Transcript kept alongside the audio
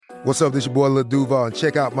What's up, this your boy Lil Duval, and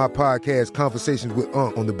check out my podcast, Conversations with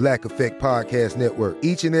Unc, on the Black Effect Podcast Network.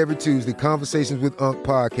 Each and every Tuesday, Conversations with Unc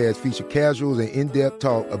podcast feature casuals and in-depth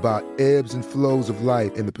talk about ebbs and flows of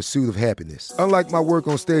life and the pursuit of happiness. Unlike my work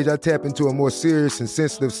on stage, I tap into a more serious and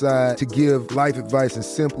sensitive side to give life advice and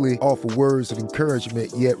simply offer words of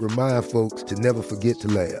encouragement, yet remind folks to never forget to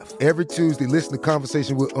laugh. Every Tuesday, listen to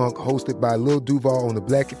Conversations with Unc, hosted by Lil Duval on the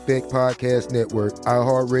Black Effect Podcast Network,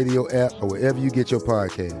 iHeartRadio app, or wherever you get your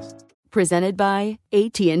podcasts. Presented by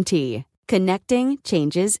AT&T. Connecting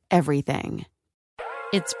changes everything.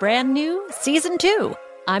 It's brand new Season 2.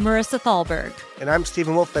 I'm Marissa Thalberg. And I'm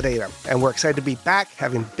Stephen Wolf-Bedeta. And we're excited to be back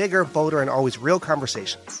having bigger, bolder, and always real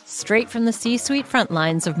conversations. Straight from the C-suite front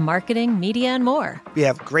lines of marketing, media, and more. We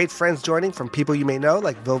have great friends joining from people you may know,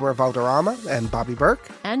 like Wilmer Valderrama and Bobby Burke.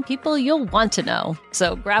 And people you'll want to know.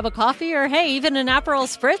 So grab a coffee or, hey, even an Aperol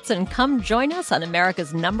Spritz and come join us on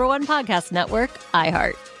America's #1 podcast network,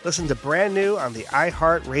 iHeart. Listen to brand new on the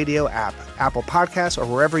iHeartRadio app, Apple Podcasts, or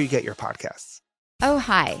wherever you get your podcasts. Oh,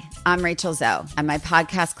 hi, I'm Rachel Zoe, and my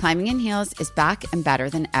podcast, Climbing in Heels, is back and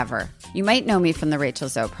better than ever. You might know me from the Rachel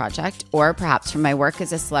Zoe Project, or perhaps from my work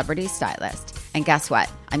as a celebrity stylist. And guess what?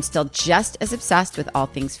 I'm still just as obsessed with all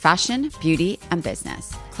things fashion, beauty, and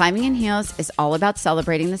business. Climbing in Heels is all about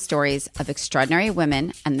celebrating the stories of extraordinary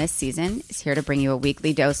women, and this season is here to bring you a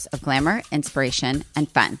weekly dose of glamour, inspiration, and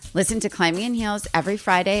fun. Listen to Climbing in Heels every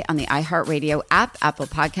Friday on the iHeartRadio app, Apple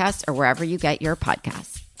Podcasts, or wherever you get your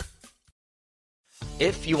podcasts.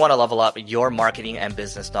 If you want to level up your marketing and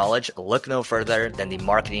business knowledge, look no further than the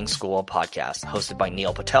Marketing School podcast, hosted by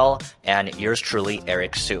Neil Patel and yours truly,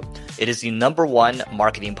 Eric Su. It is the #1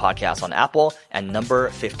 marketing podcast on Apple and number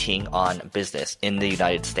 15 on business in the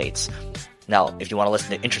United States. Now, if you want to listen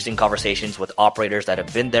to interesting conversations with operators that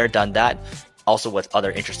have been there, done that, also with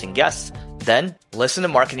other interesting guests, then listen to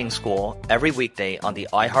Marketing School every weekday on the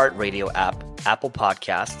iHeartRadio app, Apple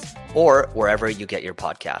Podcasts, or wherever you get your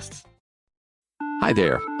podcasts. Hi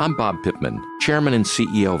there, I'm Bob Pittman, Chairman and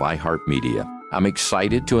CEO of iHeartMedia. I'm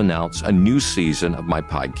excited to announce a new season of my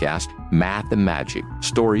podcast, Math and Magic,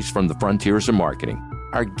 Stories from the Frontiers of Marketing.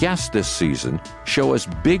 Our guests this season show us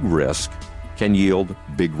big risk can yield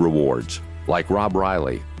big rewards, like Rob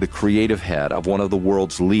Riley, the creative head of one of the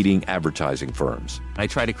world's leading advertising firms. I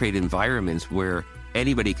try to create environments where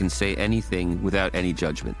anybody can say anything without any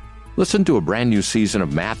judgment. Listen to a brand new season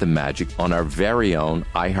of Math and Magic on our very own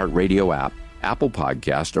iHeartRadio app, Apple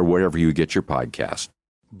Podcast, or wherever you get your podcast.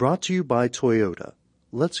 Brought to you by Toyota.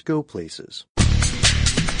 Let's go places.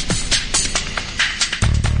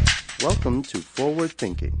 Welcome to Forward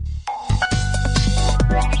Thinking.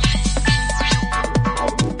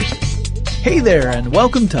 Hey there, and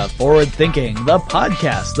welcome to Forward Thinking, the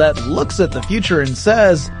podcast that looks at the future and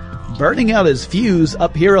says, burning out his fuse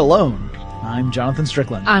up here alone. I'm Jonathan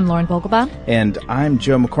Strickland. I'm Lauren Vogelbaum. And I'm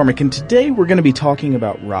Joe McCormick. And today we're going to be talking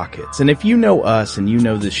about rockets. And if you know us and you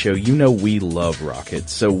know this show, you know we love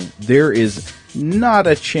rockets. So there is not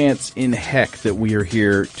a chance in heck that we are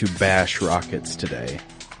here to bash rockets today.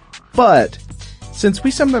 But since we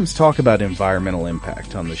sometimes talk about environmental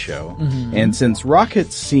impact on the show, and since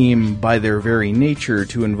rockets seem by their very nature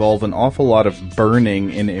to involve an awful lot of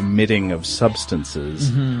burning and emitting of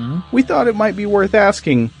substances, we thought it might be worth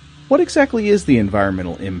asking, what exactly is the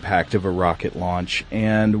environmental impact of a rocket launch,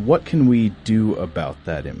 and what can we do about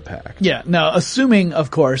that impact? Yeah, now, assuming, of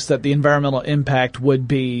course, that the environmental impact would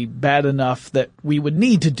be bad enough that we would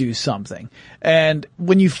need to do something. And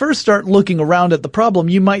when you first start looking around at the problem,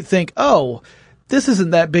 you might think, oh, this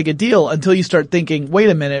isn't that big a deal, until you start thinking, wait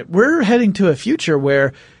a minute, we're heading to a future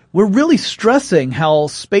where we're really stressing how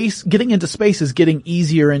getting into space is getting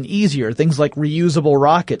easier and easier. Things like reusable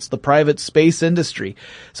rockets, the private space industry.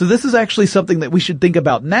 So this is actually something that we should think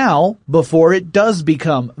about now before it does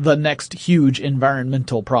become the next huge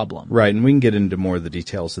environmental problem. Right, and we can get into more of the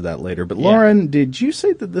details of that later. But Lauren, did you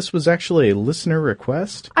say that this was actually a listener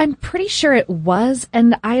request? I'm pretty sure it was,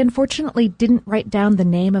 and I unfortunately didn't write down the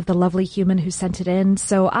name of the lovely human who sent it in,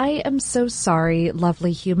 so I am so sorry,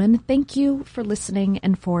 lovely human. Thank you for listening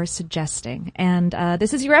and for suggesting. And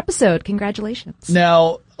this is your episode. Congratulations.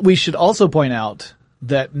 Now, we should also point out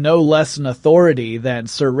that no less an authority than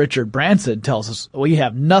Sir Richard Branson tells us we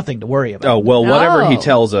have nothing to worry about. Oh, well, whatever he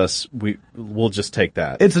tells us, we'll just take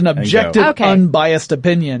that. It's an objective, unbiased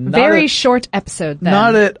opinion. Very short episode, then.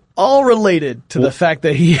 Not at all related to the fact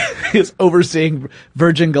that he is overseeing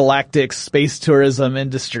Virgin Galactic's space tourism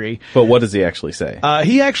industry. But what does he actually say?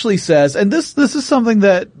 He actually says, and this is something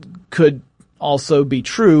that could also be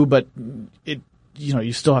true, but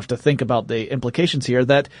you still have to think about the implications here,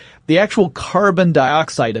 that the actual carbon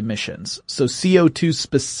dioxide emissions, so CO2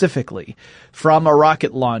 specifically, from a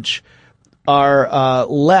rocket launch are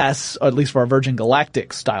less, or at least for a Virgin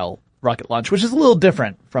Galactic style rocket launch, which is a little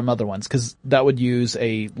different from other ones because that would use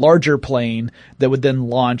a larger plane that would then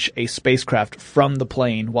launch a spacecraft from the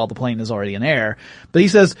plane while the plane is already in air. But he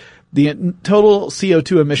says the total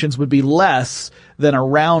CO2 emissions would be less than a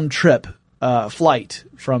round trip flight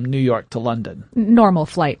from New York to London. Normal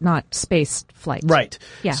flight, not space flight. Right.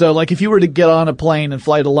 Yeah. So like if you were to get on a plane and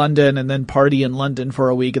fly to London and then party in London for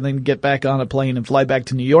a week and then get back on a plane and fly back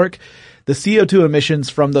to New York, the CO2 emissions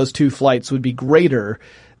from those two flights would be greater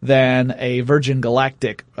than a Virgin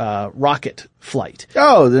Galactic rocket flight.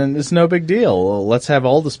 Oh, then it's no big deal. Well, let's have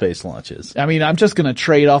all the space launches. I mean, I'm just going to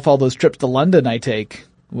trade off all those trips to London I take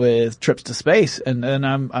with trips to space, and then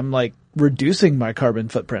I'm like reducing my carbon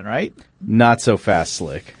footprint, right? Not so fast,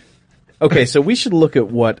 Slick. Okay, so we should look at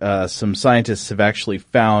what some scientists have actually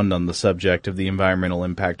found on the subject of the environmental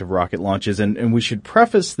impact of rocket launches, and we should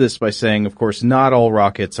preface this by saying, of course, not all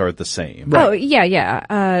rockets are the same. Right. Oh,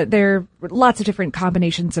 yeah. There are lots of different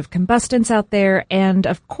combinations of combustants out there, and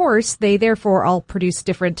of course, they therefore all produce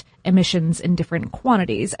different emissions in different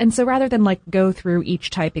quantities. And so rather than go through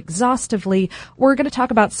each type exhaustively, we're going to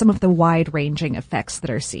talk about some of the wide-ranging effects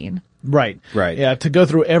that are seen. Right. Right. Yeah, to go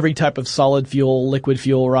through every type of solid fuel, liquid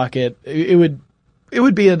fuel rocket, it would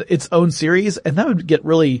be its own series, and that would get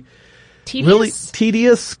really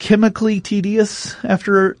tedious, chemically tedious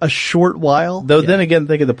after a short while. Though then again,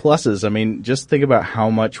 think of the pluses. I mean, just think about how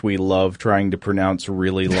much we love trying to pronounce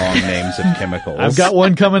really long names of chemicals. I've got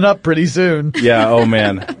one coming up pretty soon. Yeah, oh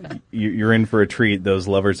man. You're in for a treat, those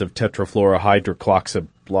lovers of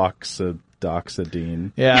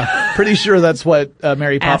tetrafluorohydrocloxadoxidine. Yeah, pretty sure that's what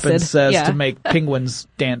Mary Poppins Acid. says to make penguins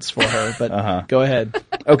dance for her, but go ahead.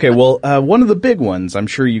 Okay, well, one of the big ones, I'm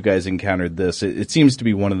sure you guys encountered this, it seems to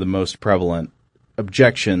be one of the most prevalent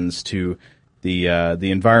objections to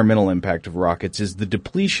the environmental impact of rockets is the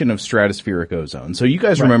depletion of stratospheric ozone. So you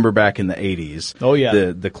guys remember back in the 80s. Oh, yeah.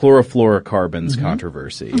 The chlorofluorocarbons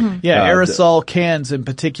controversy. Yeah, aerosol cans in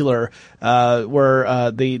particular were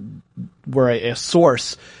a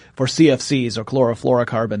source for CFCs or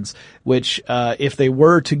chlorofluorocarbons, which if they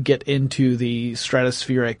were to get into the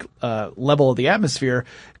stratospheric level of the atmosphere,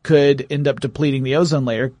 could end up depleting the ozone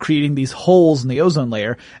layer, creating these holes in the ozone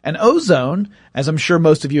layer. And ozone, as I'm sure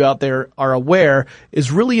most of you out there are aware,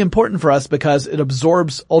 is really important for us because it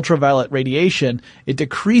absorbs ultraviolet radiation. It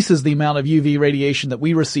decreases the amount of UV radiation that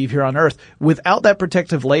we receive here on Earth. Without that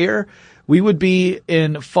protective layer, we would be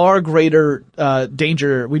in far greater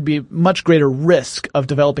danger. We'd be much greater risk of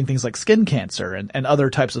developing things like skin cancer and other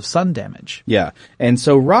types of sun damage. Yeah. And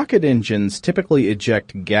so rocket engines typically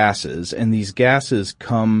eject gases, and these gases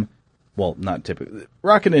come, well, not typically.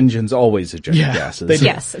 Rocket engines always eject gases.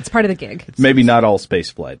 Yes, it's part of the gig. Maybe not all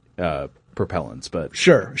spaceflight propellants, but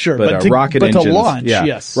sure. But rocket engines, to launch,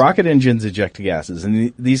 yes. Rocket engines eject gases,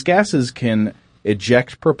 and these gases can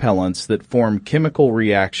eject propellants that form chemical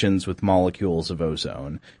reactions with molecules of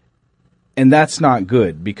ozone. And that's not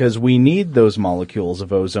good because we need those molecules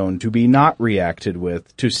of ozone to be not reacted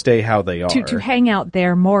with to stay how they are. To hang out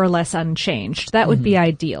there more or less unchanged. That would be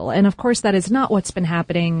ideal. And of course that is not what's been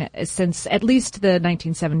happening since at least the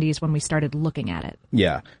 1970s when we started looking at it.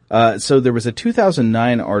 Yeah. So there was a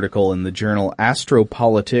 2009 article in the journal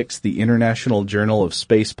Astropolitics, the International Journal of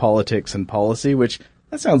Space Politics and Policy, which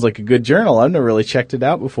that sounds like a good journal. I've never really checked it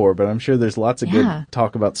out before, but I'm sure there's lots of good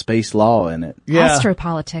talk about space law in it. Yeah.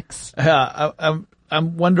 Astropolitics.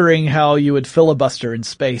 I'm wondering how you would filibuster in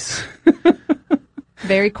space.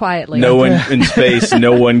 Very quietly. No one in space,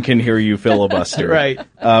 no one can hear you filibuster. Right.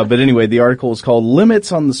 But anyway, the article is called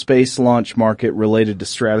Limits on the Space Launch Market Related to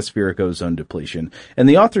Stratospheric Ozone Depletion. And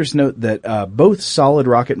the authors note that both solid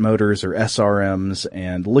rocket motors, or SRMs,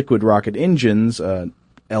 and liquid rocket engines,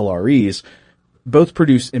 LREs, both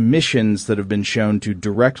produce emissions that have been shown to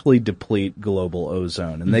directly deplete global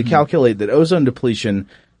ozone. And they calculate that ozone depletion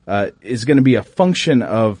is going to be a function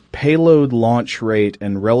of payload launch rate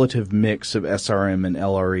and relative mix of SRM and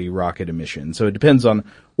LRE rocket emissions. So it depends on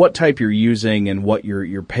what type you're using and what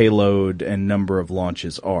your payload and number of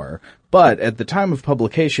launches are. But at the time of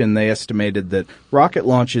publication, they estimated that rocket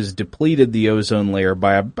launches depleted the ozone layer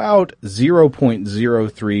by about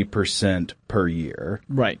 0.03% per year.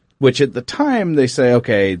 Right. Which at the time they say,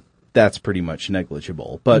 okay, that's pretty much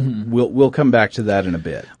negligible. But we'll come back to that in a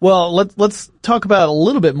bit. Well, let's talk about it a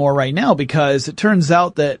little bit more right now because it turns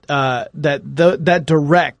out that that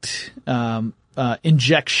direct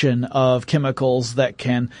injection of chemicals that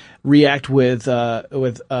can react with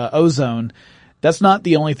ozone That's not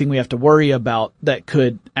the only thing we have to worry about that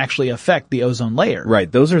could actually affect the ozone layer.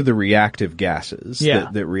 Right. Those are the reactive gases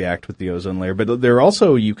that react with the ozone layer. But there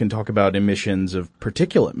also, you can talk about emissions of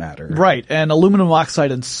particulate matter. Right. And aluminum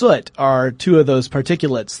oxide and soot are two of those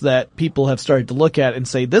particulates that people have started to look at and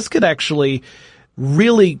say this could actually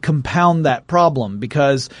really compound that problem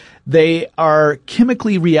because they are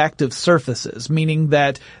chemically reactive surfaces, meaning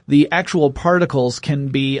that the actual particles can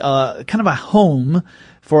be kind of a home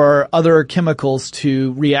for other chemicals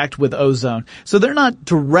to react with ozone. So they're not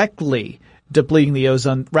directly depleting the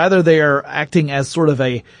ozone. Rather, they are acting as sort of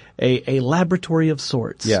a laboratory of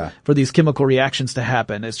sorts for these chemical reactions to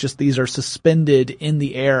happen. It's just these are suspended in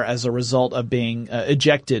the air as a result of being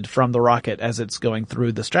ejected from the rocket as it's going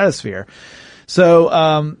through the stratosphere.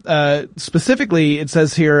 So, specifically, it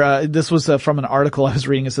says here, this was from an article I was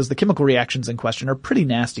reading. It says the chemical reactions in question are pretty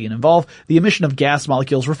nasty and involve the emission of gas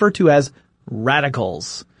molecules referred to as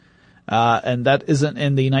radicals. And that isn't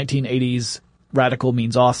in the 1980s radical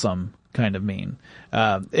means awesome kind of mean.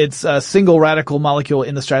 It's a single radical molecule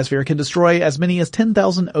in the stratosphere can destroy as many as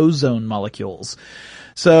 10,000 ozone molecules.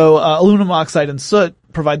 So, aluminum oxide and soot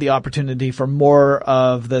provide the opportunity for more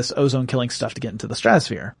of this ozone killing stuff to get into the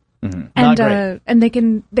stratosphere. Mm-hmm. And they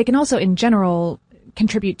can also in general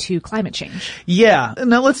contribute to climate change. Yeah.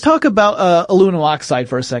 Now let's talk about aluminum oxide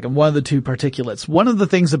for a second, one of the two particulates. One of the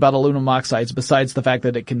things about aluminum oxides, besides the fact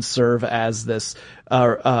that it can serve as this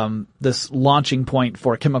launching point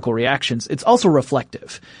for chemical reactions, it's also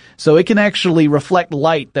reflective. So it can actually reflect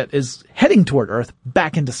light that is heading toward Earth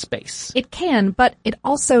back into space. It can, but it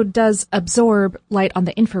also does absorb light on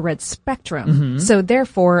the infrared spectrum. Mm-hmm. So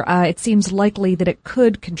therefore, it seems likely that it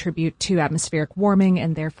could contribute to atmospheric warming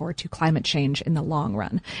and therefore to climate change in the long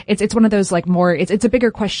run. It's one of those it's a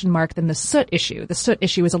bigger question mark than the soot issue. The soot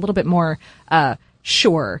issue is a little bit more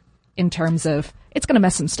sure in terms of it's going to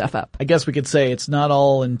mess some stuff up. I guess we could say it's not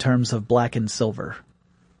all in terms of black and silver.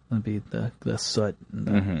 That'd be the soot and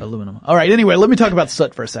the aluminum. All right. Anyway, let me talk about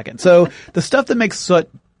soot for a second. So the stuff that makes soot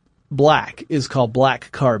black is called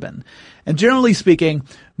black carbon. And generally speaking,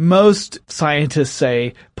 most scientists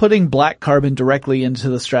say putting black carbon directly into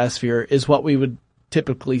the stratosphere is what we would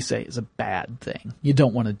typically say is a bad thing. You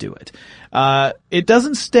don't want to do it. It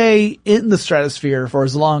doesn't stay in the stratosphere for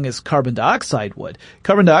as long as carbon dioxide would.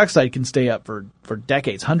 Carbon dioxide can stay up for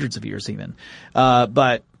decades, hundreds of years even.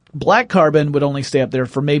 But black carbon would only stay up there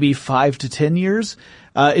for maybe 5 to 10 years.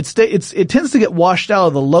 It tends to get washed out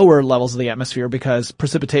of the lower levels of the atmosphere because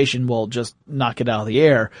precipitation will just knock it out of the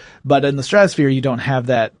air. But in the stratosphere, you don't have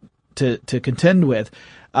that to contend with.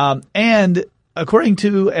 And according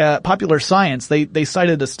to Popular Science, they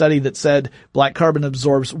cited a study that said black carbon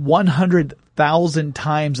absorbs 100,000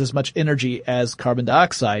 times as much energy as carbon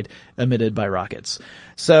dioxide emitted by rockets.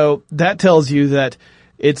 So that tells you that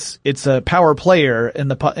it's a power player in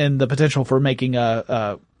the potential for making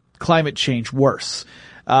climate change worse.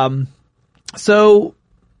 So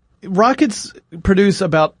rockets produce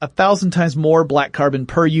about 1,000 times more black carbon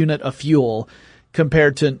per unit of fuel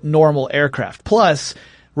compared to normal aircraft. Plus,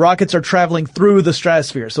 rockets are traveling through the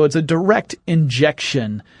stratosphere, so it's a direct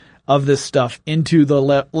injection of this stuff into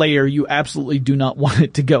the layer you absolutely do not want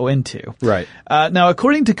it to go into. Right. Now,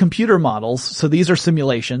 according to computer models, so these are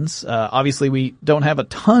simulations. Obviously, we don't have a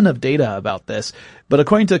ton of data about this, but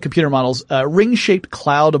according to computer models, a ring-shaped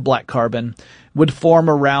cloud of black carbon would form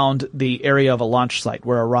around the area of a launch site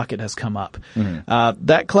where a rocket has come up. Mm-hmm.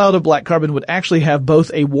 That cloud of black carbon would actually have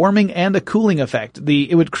both a warming and a cooling effect.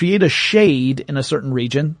 It would create a shade in a certain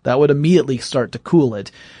region that would immediately start to cool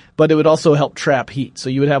it, but it would also help trap heat. So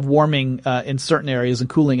you would have warming in certain areas and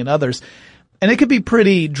cooling in others. And it could be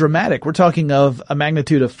pretty dramatic. We're talking of a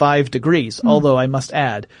magnitude of 5 degrees, although I must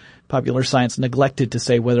add, Popular Science neglected to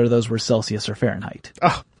say whether those were Celsius or Fahrenheit.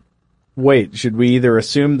 Oh. Wait, should we either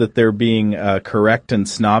assume that they're being correct and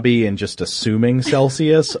snobby and just assuming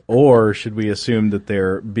Celsius, or should we assume that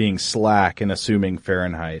they're being slack and assuming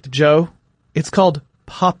Fahrenheit? Joe, it's called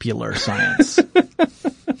Popular Science.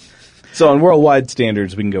 So on worldwide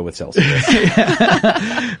standards, we can go with Celsius.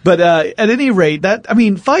 But at any rate,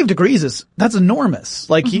 5 degrees that's enormous.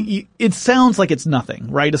 Like, it sounds like it's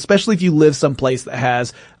nothing, right? Especially if you live someplace that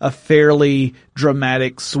has a fairly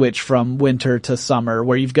dramatic switch from winter to summer,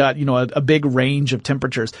 where you've got, a big range of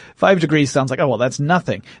temperatures. 5 degrees sounds like, oh, well, that's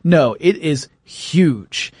nothing. No, it is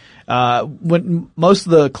huge. When most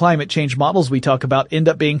of the climate change models we talk about end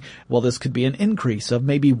up being, well, this could be an increase of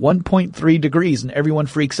maybe 1.3 degrees and everyone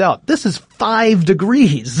freaks out. This is 5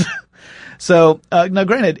 degrees. So, now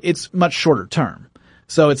granted, it's much shorter term.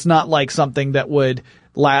 So it's not like something that would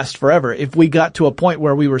last forever. If we got to a point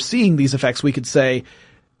where we were seeing these effects, we could say,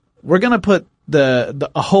 we're going to put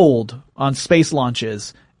a hold on space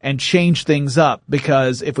launches and change things up,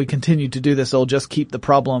 because if we continue to do this, it'll just keep the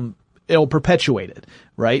problem, it'll perpetuate it,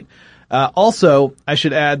 right? Also, I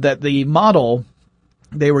should add that the model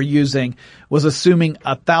they were using was assuming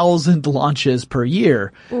 1,000 launches per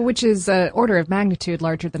year. Which is an order of magnitude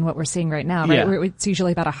larger than what we're seeing right now, right? Yeah. It's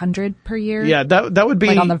usually about 100 per year. Yeah, that would be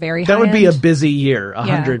like on the very high that would be end. a busy year.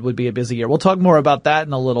 100 would be a busy year. We'll talk more about that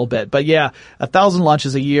in a little bit. But yeah, 1,000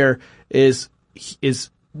 launches a year is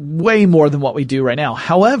way more than what we do right now.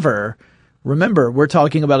 However, remember, we're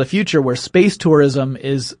talking about a future where space tourism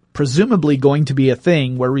is presumably going to be a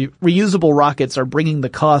thing, where reusable rockets are bringing the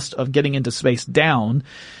cost of getting into space down.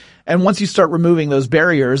 And once you start removing those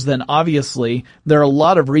barriers, then obviously there are a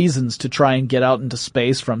lot of reasons to try and get out into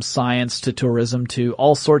space, from science to tourism to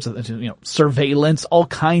all sorts of, surveillance, all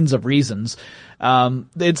kinds of reasons.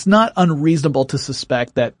 It's not unreasonable to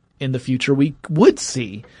suspect that in the future we would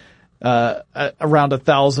see around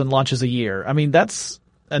 1,000 launches a year. I mean, that's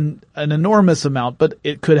an enormous amount, but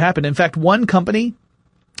it could happen. In fact, one company,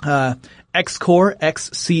 Xcor,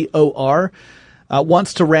 Xcor,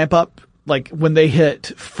 wants to ramp up, like when they hit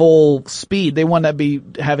full speed, they want to be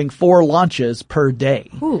having 4 launches per day.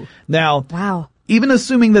 Ooh. Now, wow. Even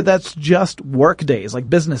assuming that that's just work days, like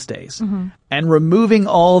business days, and removing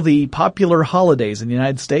all the popular holidays in the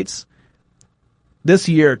United States, this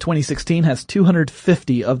year, 2016, has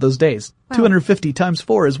 250 of those days. Wow. 250 times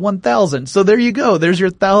 4 is 1,000. So there you go. There's your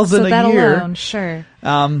 1,000 so a that year. Alone, sure.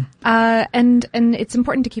 And it's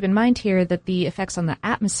important to keep in mind here that the effects on the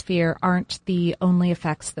atmosphere aren't the only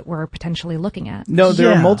effects that we're potentially looking at. No,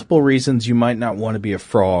 there are multiple reasons you might not want to be a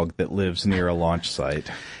frog that lives near a launch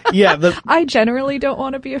site. Yeah, I generally don't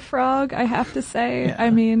want to be a frog, I have to say. Yeah.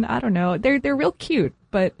 I mean, I don't know. They're real cute,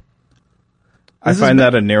 but I find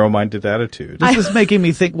that a narrow-minded attitude. This is making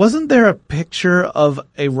me think, wasn't there a picture of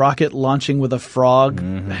a rocket launching with a frog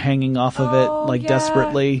hanging off of it,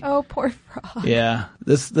 desperately? Oh, poor frog. Yeah.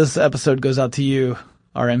 This episode goes out to you,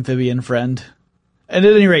 our amphibian friend. And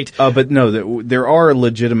at any rate. But no, there are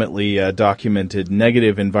legitimately documented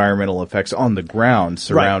negative environmental effects on the ground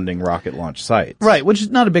surrounding rocket launch sites. Right, which is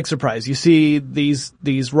not a big surprise. You see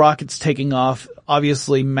these rockets taking off.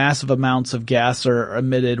 Obviously, massive amounts of gas are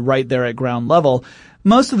emitted right there at ground level.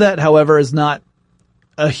 Most of that, however, is not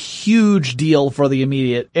a huge deal for the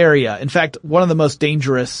immediate area. In fact, one of the most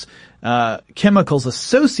dangerous chemicals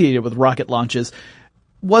associated with rocket launches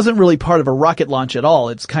wasn't really part of a rocket launch at all.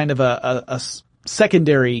 It's kind of a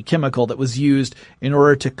secondary chemical that was used in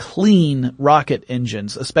order to clean rocket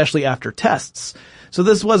engines, especially after tests. So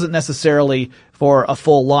this wasn't necessarily for a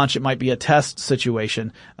full launch. It might be a test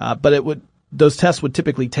situation, but those tests would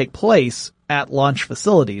typically take place at launch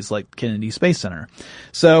facilities like Kennedy Space Center.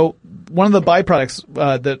 So one of the byproducts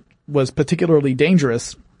that was particularly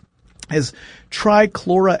dangerous is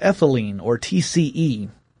trichloroethylene, or TCE.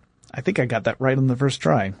 I think I got that right on the first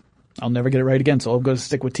try. I'll never get it right again, so I'm going to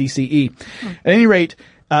stick with TCE. At any rate,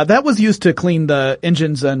 that was used to clean the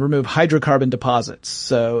engines and remove hydrocarbon deposits.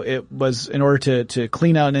 So it was in order to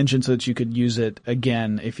clean out an engine so that you could use it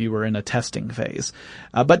again if you were in a testing phase.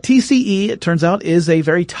 But TCE, it turns out, is a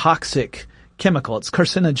very toxic chemical. It's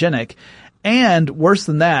carcinogenic. And worse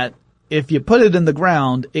than that, if you put it in the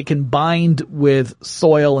ground, it can bind with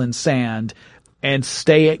soil and sand and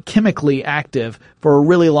stay chemically active for a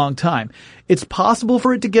really long time. It's possible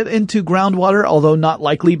for it to get into groundwater, although not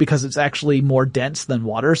likely because it's actually more dense than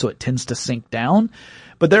water, so it tends to sink down.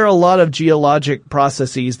 But there are a lot of geologic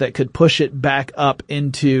processes that could push it back up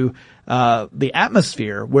into the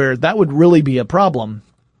atmosphere, where that would really be a problem.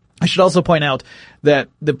 I should also point out that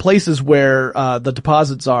the places where the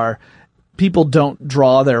deposits are, people don't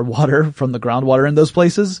draw their water from the groundwater in those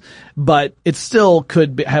places, but it still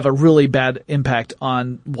could have a really bad impact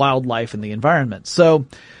on wildlife and the environment. So,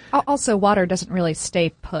 also, water doesn't really stay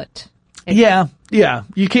put. Yeah.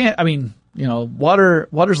 You can't,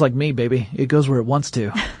 water's like me, baby. It goes where it wants to.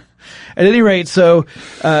 At any rate, so,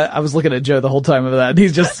 I was looking at Joe the whole time of that.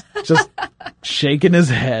 He's just shaking his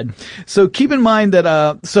head. So keep in mind that,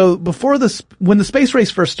 when the space race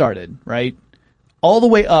first started, right? All the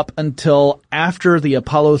way up until after the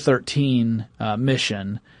Apollo 13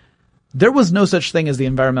 mission, there was no such thing as the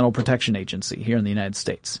Environmental Protection Agency here in the United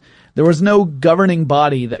States. There was no governing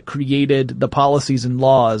body that created the policies and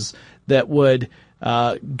laws that would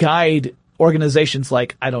guide organizations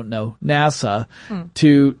like, NASA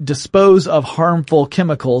to dispose of harmful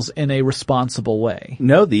chemicals in a responsible way.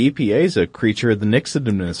 No, the EPA is a creature of the Nixon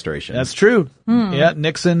administration. That's true. Yeah,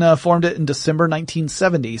 Nixon formed it in December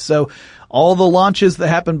 1970. So all the launches that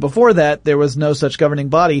happened before that, there was no such governing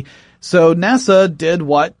body. So NASA did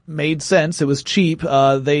what made sense. It was cheap.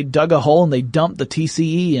 They dug a hole and they dumped the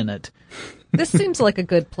TCE in it. This seems like a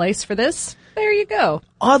good place for this. There you go.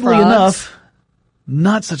 Oddly enough,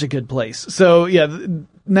 not such a good place. So yeah,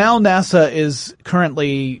 now NASA is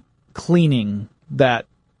currently cleaning that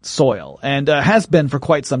soil and has been for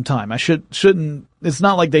quite some time. I shouldn't. It's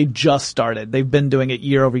not like they just started. They've been doing it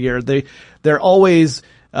year over year. They're always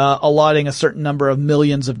allotting a certain number of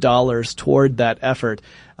millions of dollars toward that effort.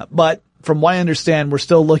 But from what I understand, we're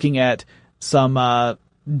still looking at some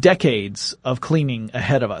decades of cleaning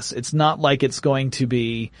ahead of us. It's not like it's going to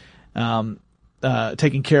be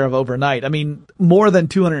taken care of overnight. I mean, more than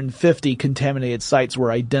 250 contaminated sites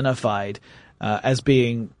were identified as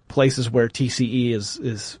being places where TCE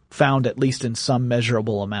is found, at least in some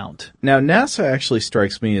measurable amount. Now, NASA actually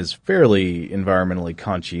strikes me as fairly environmentally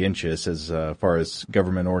conscientious as far as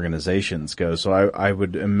government organizations go, so I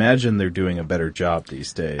would imagine they're doing a better job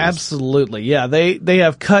these days. Absolutely, yeah. They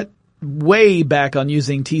have cut way back on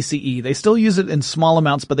using TCE. They still use it in small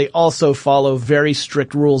amounts, but they also follow very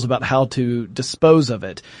strict rules about how to dispose of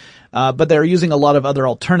it. But they're using a lot of other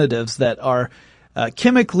alternatives that are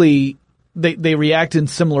chemically, they react in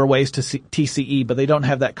similar ways to TCE, but they don't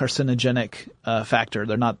have that carcinogenic factor.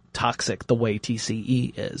 They're not toxic the way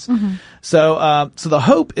TCE is. Mm-hmm. So the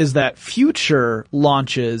hope is that future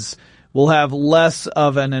launches will have less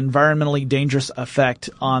of an environmentally dangerous effect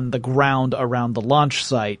on the ground around the launch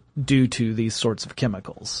site due to these sorts of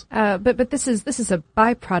chemicals. But this is a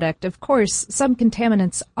byproduct. Of course, some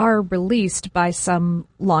contaminants are released by some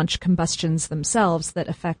launch combustions themselves that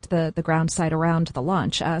affect the ground site around the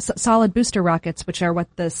launch. Solid booster rockets, which are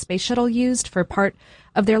what the space shuttle used for part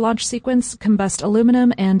of their launch sequence, combust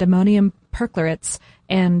aluminum and ammonium perchlorates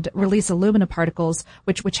and release alumina particles,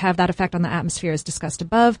 which have that effect on the atmosphere as discussed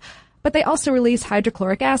above. But they also release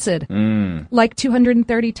hydrochloric acid, like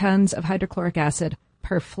 230 tons of hydrochloric acid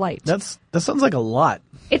per flight. That sounds like a lot.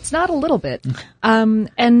 It's not a little bit. And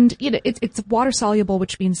it's water soluble,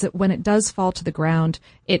 which means that when it does fall to the ground,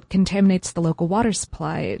 it contaminates the local water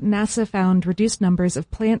supply. NASA found reduced numbers of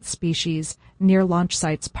plant species near launch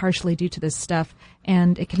sites partially due to this stuff,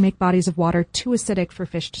 and it can make bodies of water too acidic for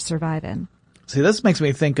fish to survive in. See, this makes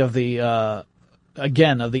me think of the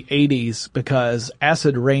 80s, because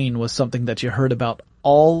acid rain was something that you heard about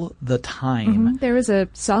all the time. Mm-hmm. There was a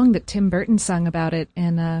song that Tim Burton sung about it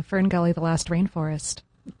in Fern Gully, The Last Rainforest.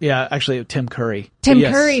 Yeah, actually, Tim Curry. Tim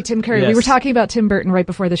Curry. Yes. We were talking about Tim Burton right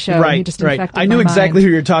before the show. Right, and he just infected I knew my exactly mind.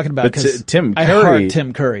 who you're talking about, because Tim I Curry, heard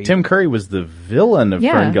Tim Curry. Tim Curry was the villain of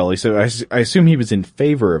Fern Gully, so I assume he was in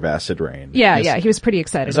favor of acid rain. Yeah, he was pretty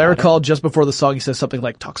excited. As I recall, just before the song, he says something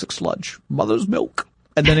like "toxic sludge, mother's milk,"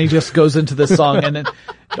 and then he just goes into this song, and it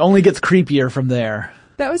only gets creepier from there.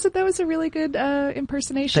 That was a really good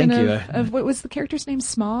impersonation of what was the character's name?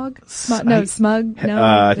 Smog? Smug? No.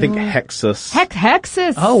 I think Hexus.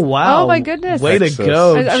 Hexus. Oh, wow. Oh, my goodness. Way to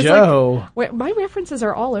go, Joe. Like, my references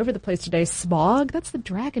are all over the place today. Smog? That's the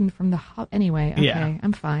dragon from the Anyway, okay, yeah.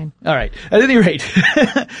 I'm fine. All right. At any rate.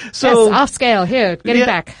 So yes, off scale. Here, getting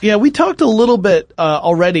back. Yeah, we talked a little bit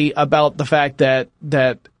already about the fact that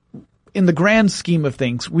in the grand scheme of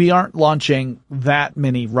things, we aren't launching that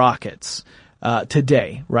many rockets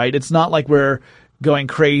today, right? It's not like we're going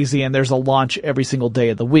crazy and there's a launch every single day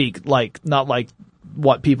of the week, not like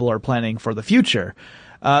what people are planning for the future.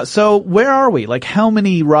 So where are we? Like, how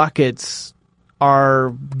many rockets are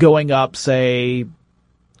going up, say,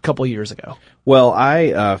 a couple years ago? Well,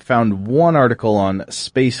 I found one article on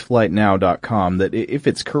spaceflightnow.com that, if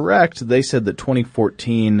it's correct, they said that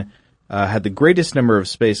 2014 had the greatest number of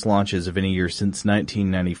space launches of any year since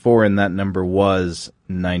 1994, and that number was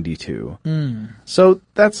 92. So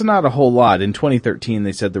that's not a whole lot. In 2013,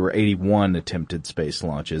 they said there were 81 attempted space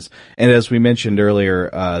launches. And as we mentioned earlier,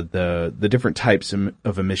 the different types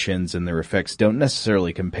of emissions and their effects don't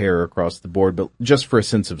necessarily compare across the board, but just for a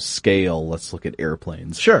sense of scale, let's look at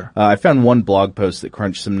airplanes. Sure. I found one blog post that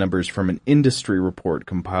crunched some numbers from an industry report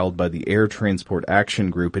compiled by the Air Transport Action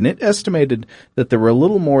Group, and it estimated that there were a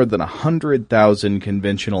little more than 100,000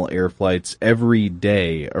 conventional air flights every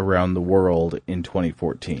day around the world in 2014.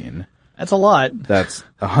 That's a lot. That's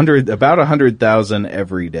about 100,000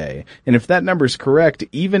 every day. And if that number's correct,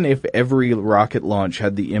 even if every rocket launch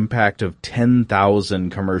had the impact of 10,000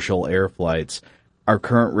 commercial air flights, our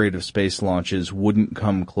current rate of space launches wouldn't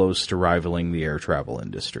come close to rivaling the air travel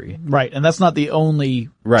industry. Right, and that's not the only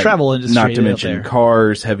travel industry. Not to mention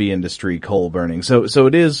cars, heavy industry, coal burning. So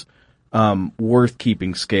it is worth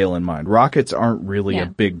keeping scale in mind. Rockets aren't really a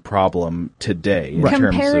big problem today. In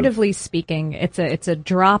Comparatively speaking, it's a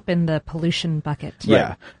drop in the pollution bucket. Yeah.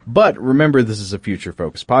 Right. But remember, this is a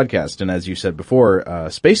future-focused podcast, and as you said before,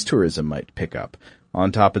 space tourism might pick up.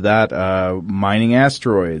 On top of that, mining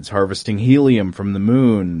asteroids, harvesting helium from the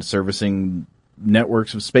moon, servicing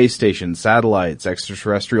networks of space stations, satellites,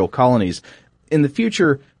 extraterrestrial colonies. In the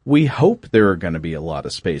future, we hope there are going to be a lot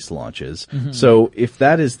of space launches. Mm-hmm. So if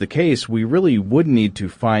that is the case, we really would need to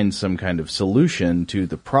find some kind of solution to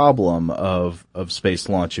the problem of space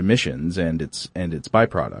launch emissions and its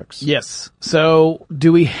byproducts. Yes. So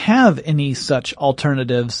do we have any such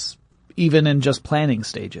alternatives even in just planning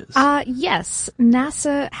stages? Yes.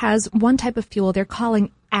 NASA has one type of fuel they're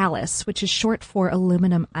calling ALICE, which is short for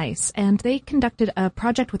aluminum ice. And they conducted a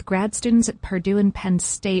project with grad students at Purdue and Penn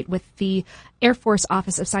State with the Air Force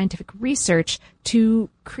Office of Scientific Research to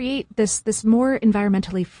create this more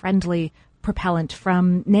environmentally friendly propellant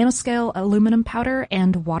from nanoscale aluminum powder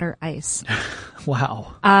and water ice.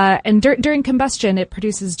 Wow. And during combustion, it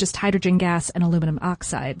produces just hydrogen gas and aluminum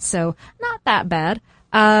oxide. So not that bad.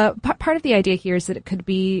 Part of the idea here is that it could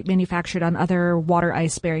be manufactured on other water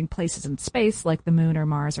ice-bearing places in space, like the moon or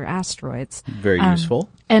Mars or asteroids. Very useful.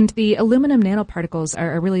 And the aluminum nanoparticles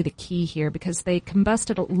are really the key here because they combust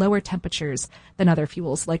at lower temperatures than other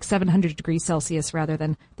fuels, like 700 degrees Celsius rather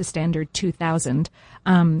than the standard 2000.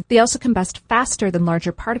 They also combust faster than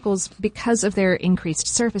larger particles because of their increased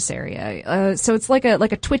surface area. So it's like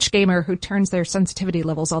a Twitch gamer who turns their sensitivity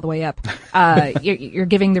levels all the way up. You're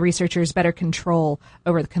giving the researchers better control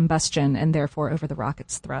over the combustion and therefore over the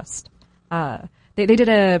rocket's thrust. They did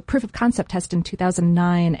a proof of concept test in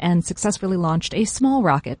 2009 and successfully launched a small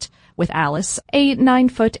rocket with ALICE, a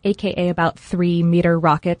 9-foot, aka about 3-meter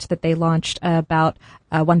rocket that they launched about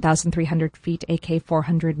 1,300 feet, aka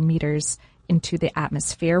 400 meters into the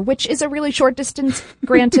atmosphere, which is a really short distance.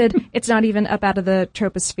 Granted, it's not even up out of the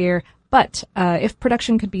troposphere. But if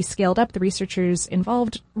production could be scaled up, the researchers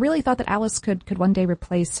involved really thought that ALICE could one day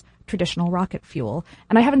replace traditional rocket fuel.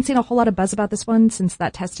 And I haven't seen a whole lot of buzz about this one since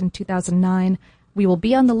that test in 2009. We will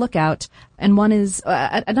be on the lookout. And one is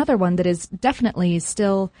another one that is definitely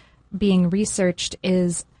still being researched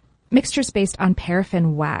is mixtures based on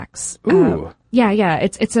paraffin wax. Ooh. Yeah.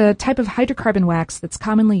 It's a type of hydrocarbon wax that's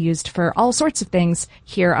commonly used for all sorts of things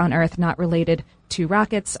here on Earth, not related to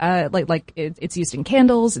rockets. It's used in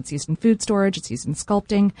candles, it's used in food storage, it's used in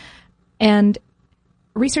sculpting. And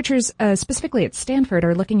researchers, specifically at Stanford,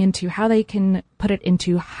 are looking into how they can put it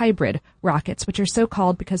into hybrid rockets, which are so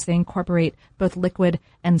called because they incorporate both liquid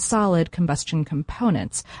and solid combustion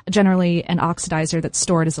components. Generally, an oxidizer that's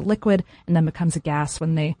stored as a liquid and then becomes a gas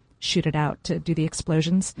when they shoot it out to do the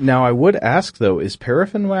explosions. Now, I would ask, though, is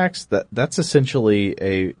paraffin wax, that's essentially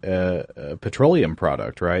a petroleum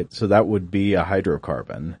product, right? So that would be a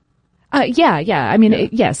hydrocarbon. Yeah. I mean,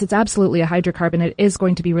 yes, it's absolutely a hydrocarbon. It is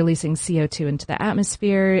going to be releasing CO2 into the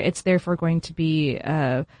atmosphere. It's therefore going to be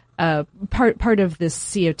part of this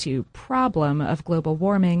CO2 problem of global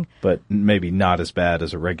warming. But maybe not as bad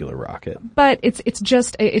as a regular rocket. But it's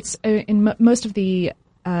in most of the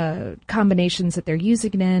combinations that they're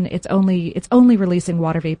using it in, it's only releasing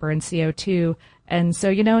water vapor and CO2. And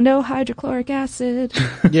so, no hydrochloric acid.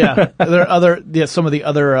 Yeah. Some of the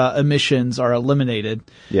other emissions are eliminated.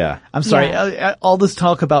 Yeah. I'm sorry. Yeah. All this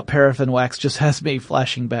talk about paraffin wax just has me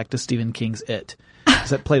flashing back to Stephen King's It. Because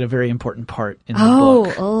that played a very important part in the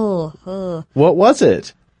book. What was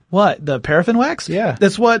it? What? The paraffin wax? Yeah.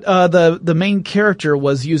 That's what the main character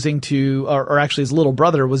was using to, or actually his little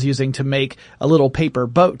brother was using to make a little paper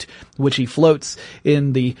boat, which he floats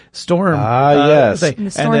in the storm. Yes. In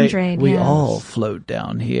the storm drain, We all float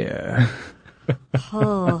down here.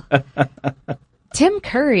 Tim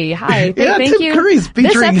Curry, hi. Thank you. Tim Curry's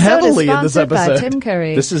featuring heavily in this episode. Tim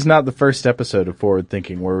Curry. This is not the first episode of Forward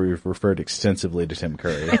Thinking where we've referred extensively to Tim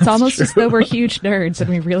Curry. It's almost as though we're huge nerds and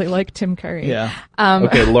we really like Tim Curry. Yeah.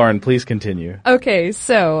 Okay, Lauren, please continue. Okay,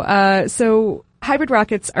 so hybrid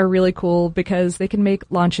rockets are really cool because they can make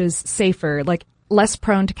launches safer, like less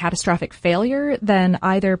prone to catastrophic failure than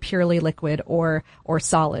either purely liquid or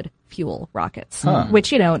solid fuel rockets,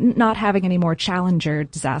 which, not having any more Challenger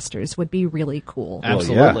disasters would be really cool.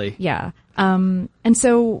 Absolutely. Yeah. And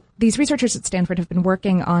so these researchers at Stanford have been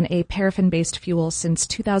working on a paraffin-based fuel since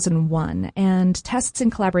 2001, and tests in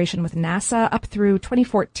collaboration with NASA up through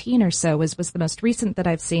 2014 or so was the most recent that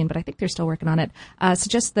I've seen, but I think they're still working on it,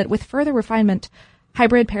 suggests that with further refinement,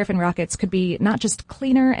 hybrid paraffin rockets could be not just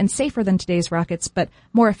cleaner and safer than today's rockets, but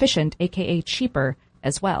more efficient, aka cheaper,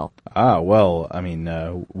 as well. Well, I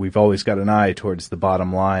mean, we've always got an eye towards the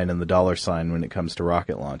bottom line and the dollar sign when it comes to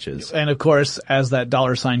rocket launches. And of course, as that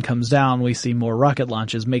dollar sign comes down, we see more rocket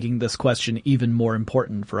launches, making this question even more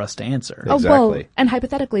important for us to answer. Exactly. Well, and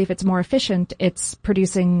hypothetically, if it's more efficient, it's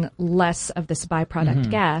producing less of this byproduct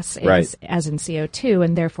gas, as in CO2,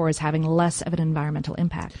 and therefore is having less of an environmental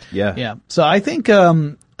impact. Yeah. So I think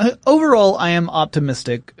overall, I am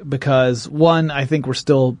optimistic because, one, I think we're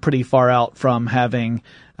still pretty far out from having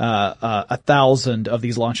 1,000 of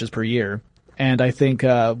these launches per year. And I think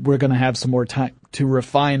we're going to have some more time to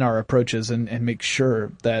refine our approaches and make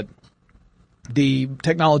sure that the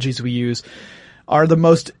technologies we use are the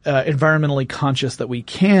most environmentally conscious that we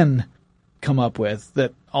can come up with,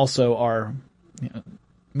 that also are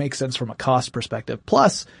make sense from a cost perspective.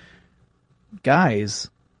 Plus, guys,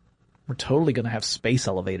 we're totally going to have space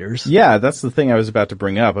elevators. Yeah, that's the thing I was about to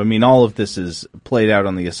bring up. I mean, all of this is played out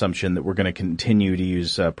on the assumption that we're going to continue to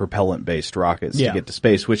use propellant-based rockets to get to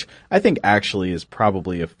space, which I think actually is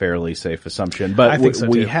probably a fairly safe assumption. But I think so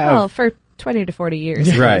we too. have... Well, for 20 to 40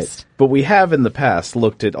 years. Right. But we have in the past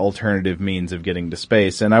looked at alternative means of getting to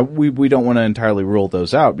space, and we don't want to entirely rule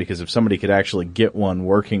those out, because if somebody could actually get one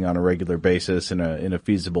working on a regular basis in a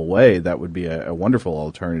feasible way, that would be a wonderful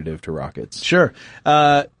alternative to rockets. Sure.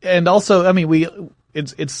 And also, I mean,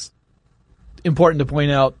 it's important to point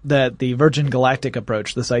out that the Virgin Galactic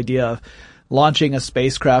approach, this idea of launching a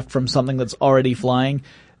spacecraft from something that's already flying,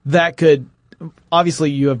 that could,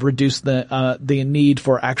 obviously you have reduced the need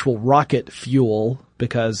for actual rocket fuel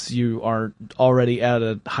because you are already at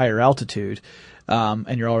a higher altitude,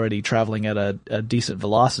 and you're already traveling at a decent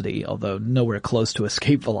velocity, although nowhere close to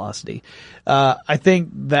escape velocity. I think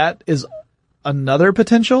that is another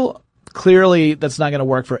potential. Clearly, that's not going to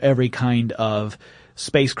work for every kind of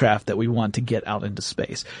spacecraft that we want to get out into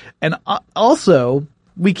space. And also,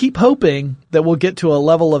 we keep hoping that we'll get to a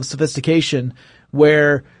level of sophistication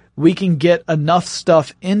where we can get enough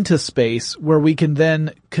stuff into space where we can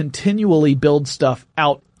then continually build stuff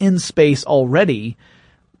out in space already.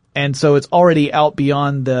 And so it's already out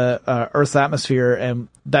beyond the Earth's atmosphere, and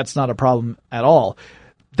that's not a problem at all.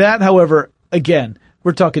 That, however, again,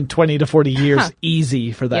 we're talking 20 to 40 years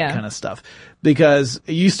easy for that kind of stuff, because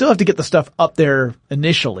you still have to get the stuff up there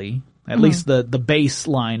initially, at least the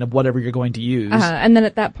baseline of whatever you're going to use. And then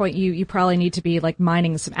at that point, you probably need to be like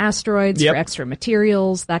mining some asteroids for extra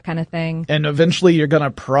materials, that kind of thing. And eventually you're going to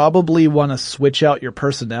probably want to switch out your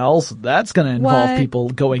personnel. So that's going to involve people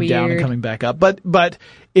going down and coming back up. But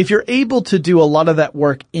if you're able to do a lot of that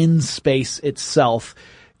work in space itself,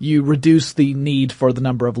 you reduce the need for the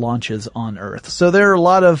number of launches on Earth. So there are a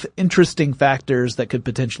lot of interesting factors that could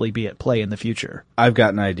potentially be at play in the future. I've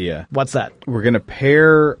got an idea. What's that? We're going to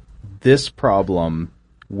pair this problem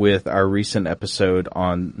with our recent episode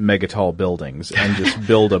on megatall buildings and just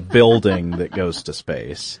build a building that goes to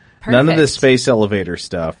space. Perfect. None of this space elevator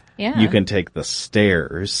stuff. Yeah. You can take the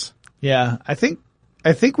stairs. Yeah, I think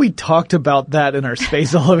we talked about that in our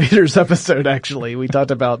space elevators episode, actually. We talked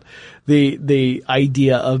about the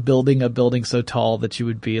idea of building a building so tall that you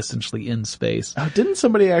would be essentially in space. Oh, didn't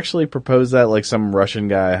somebody actually propose that? Like some Russian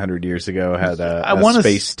guy 100 years ago had a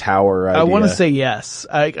space tower idea. I want to say yes.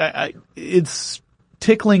 It's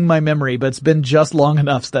tickling my memory, but it's been just long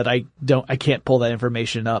enough that I can't pull that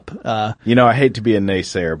information up. I hate to be a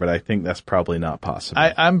naysayer, but I think that's probably not possible.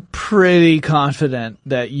 I'm pretty confident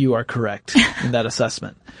that you are correct in that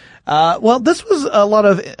assessment. Well, this was a lot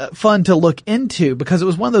of fun to look into, because it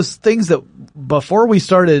was one of those things that before we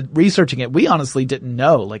started researching it, we honestly didn't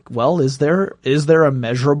know. Like, well, is there a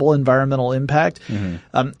measurable environmental impact?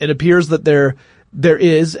 It appears that there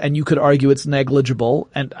is, and you could argue it's negligible,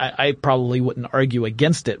 and I probably wouldn't argue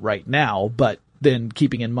against it right now, but then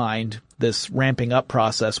keeping in mind this ramping up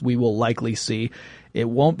process we will likely see, it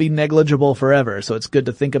won't be negligible forever. So it's good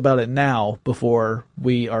to think about it now before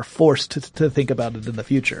we are forced to think about it in the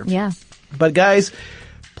future. Yeah. But guys,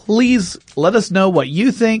 please let us know what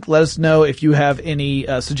you think. Let us know if you have any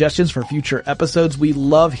suggestions for future episodes. We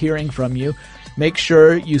love hearing from you. Make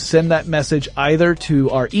sure you send that message either to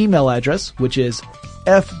our email address, which is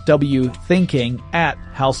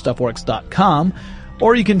fwthinking@howstuffworks.com,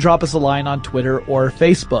 or you can drop us a line on Twitter or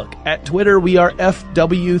Facebook. At Twitter, we are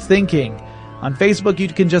FWThinking. On Facebook, you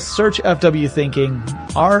can just search FW Thinking.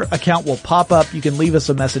 Our account will pop up. You can leave us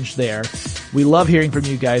a message there. We love hearing from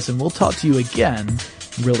you guys, and we'll talk to you again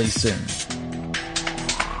really soon.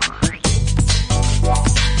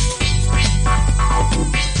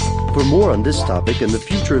 For more on this topic and the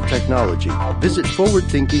future of technology, visit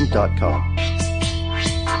forwardthinking.com.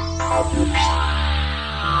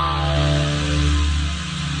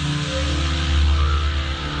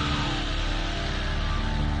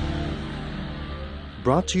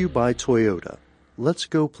 Brought to you by Toyota. Let's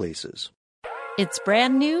go places. It's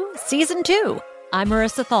brand new, Season 2. I'm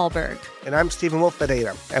Marissa Thalberg. And I'm Stephen Wolf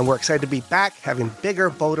Bedeta, and we're excited to be back having bigger,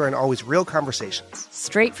 bolder, and always real conversations.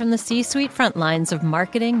 Straight from the C-suite front lines of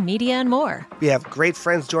marketing, media, and more. We have great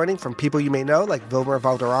friends joining from people you may know, like Wilmer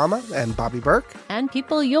Valderrama and Bobby Burke. And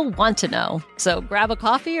people you'll want to know. So grab a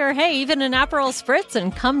coffee or, hey, even an Aperol Spritz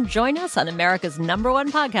and come join us on America's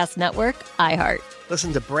 #1 podcast network, iHeart.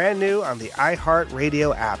 Listen to brand new on the iHeart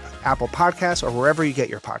Radio app, Apple Podcasts, or wherever you get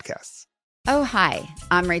your podcasts. Oh, hi,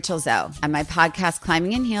 I'm Rachel Zoe, and my podcast,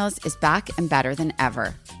 Climbing in Heels, is back and better than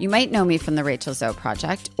ever. You might know me from the Rachel Zoe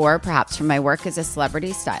Project, or perhaps from my work as a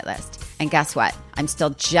celebrity stylist. And guess what? I'm still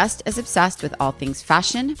just as obsessed with all things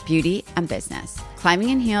fashion, beauty, and business. Climbing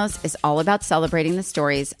in Heels is all about celebrating the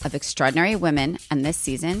stories of extraordinary women, and this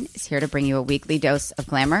season is here to bring you a weekly dose of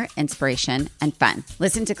glamour, inspiration, and fun.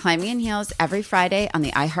 Listen to Climbing in Heels every Friday on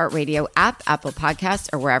the iHeartRadio app, Apple Podcasts,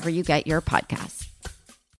 or wherever you get your podcasts.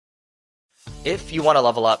 If you want to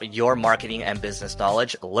level up your marketing and business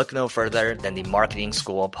knowledge, look no further than the Marketing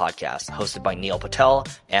School podcast, hosted by Neil Patel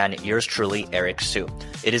and yours truly, Eric Su.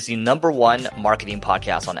 It is the #1 marketing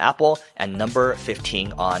podcast on Apple and number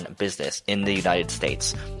 15 on business in the United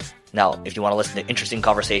States. Now, if you want to listen to interesting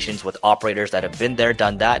conversations with operators that have been there,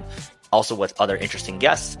 done that, also with other interesting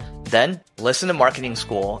guests, then listen to Marketing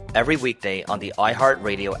School every weekday on the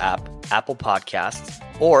iHeartRadio app, Apple Podcasts,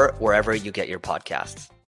 or wherever you get your podcasts.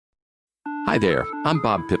 Hi there, I'm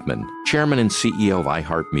Bob Pittman, Chairman and CEO of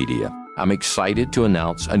iHeartMedia. I'm excited to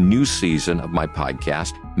announce a new season of my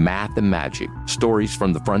podcast, Math and Magic, Stories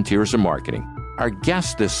from the Frontiers of Marketing. Our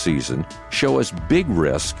guests this season show us big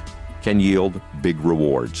risk can yield big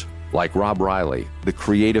rewards, like Rob Riley, the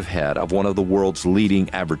creative head of one of the world's leading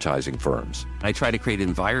advertising firms. I try to create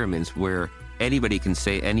environments where anybody can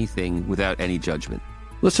say anything without any judgment.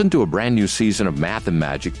 Listen to a brand new season of Math and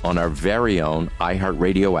Magic on our very own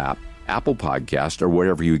iHeartRadio app, Apple Podcast, or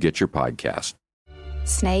wherever you get your podcast.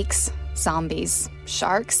 Snakes, zombies,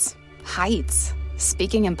 sharks, heights,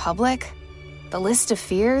 speaking in public. The list of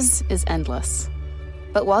fears is endless.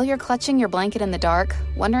 But while you're clutching your blanket in the dark,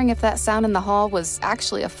 wondering if that sound in the hall was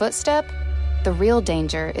actually a footstep, the real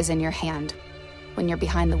danger is in your hand, when you're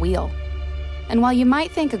behind the wheel. And while you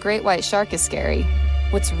might think a great white shark is scary,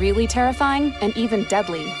 what's really terrifying and even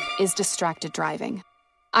deadly is distracted driving.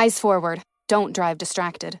 Eyes forward, don't drive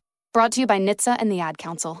distracted. Brought to you by NHTSA and the Ad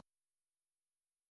Council.